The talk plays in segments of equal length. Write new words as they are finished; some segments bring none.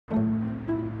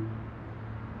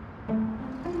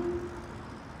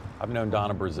I've known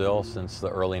Donna Brazile since the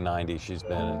early 90s. She's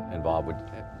been involved with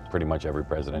pretty much every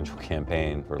presidential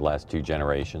campaign for the last 2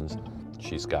 generations.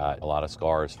 She's got a lot of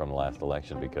scars from the last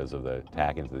election because of the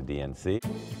attack into the DNC.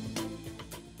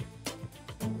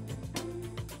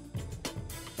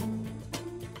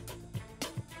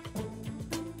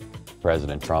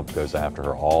 President Trump goes after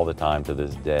her all the time to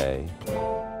this day.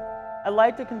 I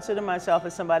like to consider myself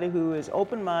as somebody who is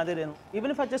open-minded, and even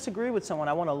if I disagree with someone,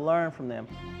 I want to learn from them.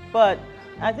 But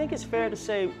I think it's fair to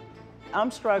say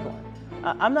I'm struggling.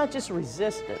 I'm not just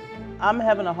resistant. I'm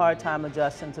having a hard time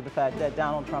adjusting to the fact that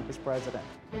Donald Trump is president.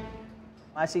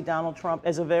 I see Donald Trump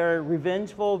as a very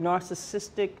revengeful,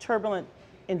 narcissistic, turbulent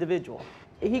individual.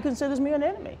 He considers me an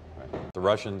enemy. Right. The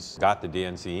Russians got the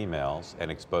DNC emails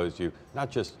and exposed you, not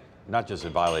just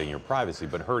in violating your privacy,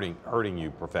 but hurting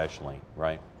you professionally,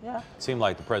 right? Yeah. It seemed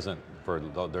like the president,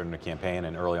 during the campaign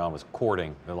and early on, was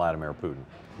courting Vladimir Putin.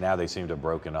 Now they seem to have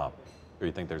broken up. Or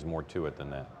you think there's more to it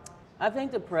than that? I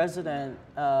think the president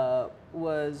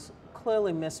was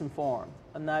clearly misinformed,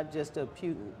 not just of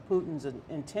Putin's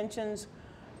intentions,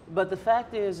 but the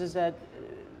fact is that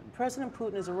President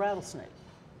Putin is a rattlesnake.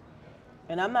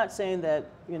 And I'm not saying that,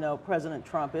 President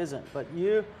Trump isn't, but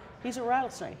he's a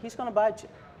rattlesnake. He's going to bite you.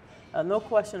 No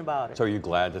question about it. So are you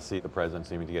glad to see the president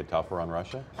seeming to get tougher on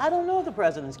Russia? I don't know if the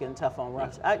president's getting tough on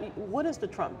Russia. What is the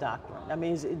Trump doctrine? I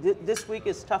mean, this week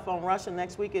it's tough on Russia,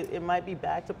 next week it might be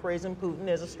back to praising Putin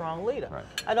as a strong leader. Right.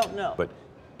 I don't know. But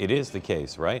it is the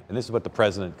case, right? And this is what the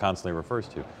president constantly refers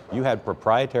to. You had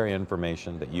proprietary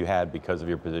information that you had because of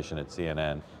your position at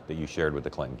CNN that you shared with the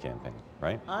Clinton campaign,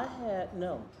 right?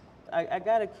 No. I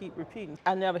got to keep repeating.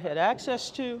 I never had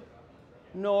access to,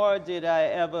 nor did I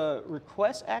ever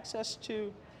request access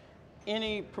to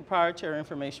any proprietary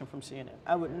information from CNN.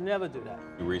 I would never do that.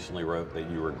 You recently wrote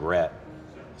that you regret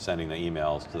sending the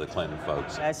emails to the Clinton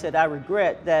folks. I said I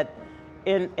regret that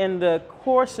in the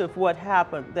course of what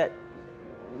happened, that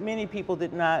many people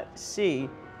did not see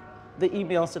the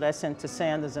emails that I sent to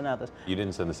Sanders and others. You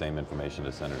didn't send the same information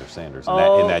to Senator Sanders in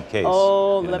that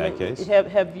case.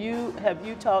 Have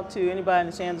you talked to anybody in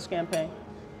the Sanders campaign?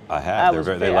 I have.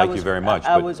 They like you very much.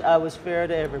 I was fair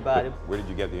to everybody. Where did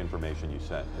you get the information you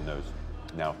sent in those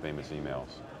now famous emails?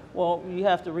 Well, you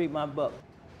have to read my book.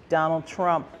 Donald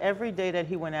Trump, every day that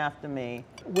he went after me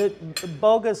with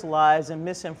bogus lies and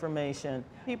misinformation,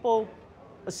 people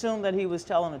assumed that he was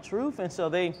telling the truth, and so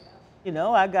they,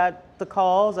 I got the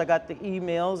calls, I got the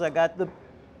emails, I got the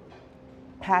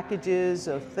packages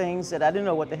of things that I didn't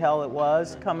know what the hell it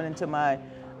was coming into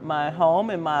my home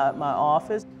and my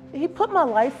office. He put my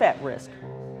life at risk.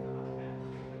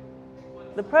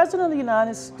 The President of the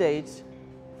United States,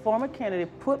 former candidate,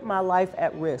 put my life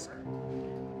at risk.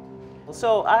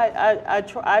 So I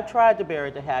tried to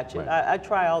bury the hatchet. Right. I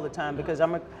try all the time because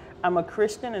I'm a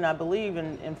Christian and I believe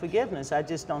in forgiveness. I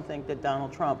just don't think that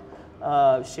Donald Trump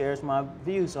shares my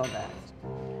views on that.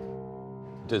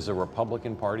 Does the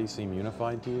Republican Party seem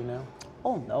unified to you now?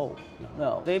 Oh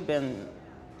no. They've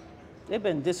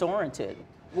been disoriented.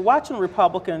 Watching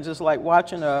Republicans is like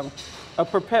watching a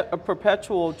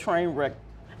perpetual train wreck.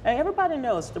 And everybody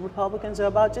knows the Republicans are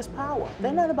about just power.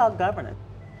 They're not about governance.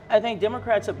 I think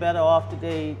Democrats are better off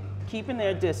today keeping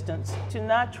their distance, to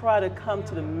not try to come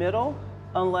to the middle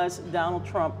unless Donald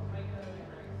Trump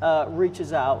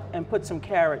reaches out and puts some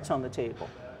carrots on the table.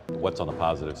 What's on the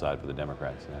positive side for the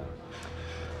Democrats now?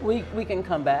 We can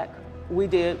come back. We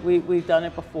did. We've done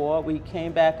it before. We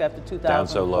came back after 2004. Down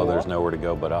so low, there's nowhere to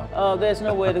go but up. Oh, there's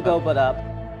nowhere to go but up.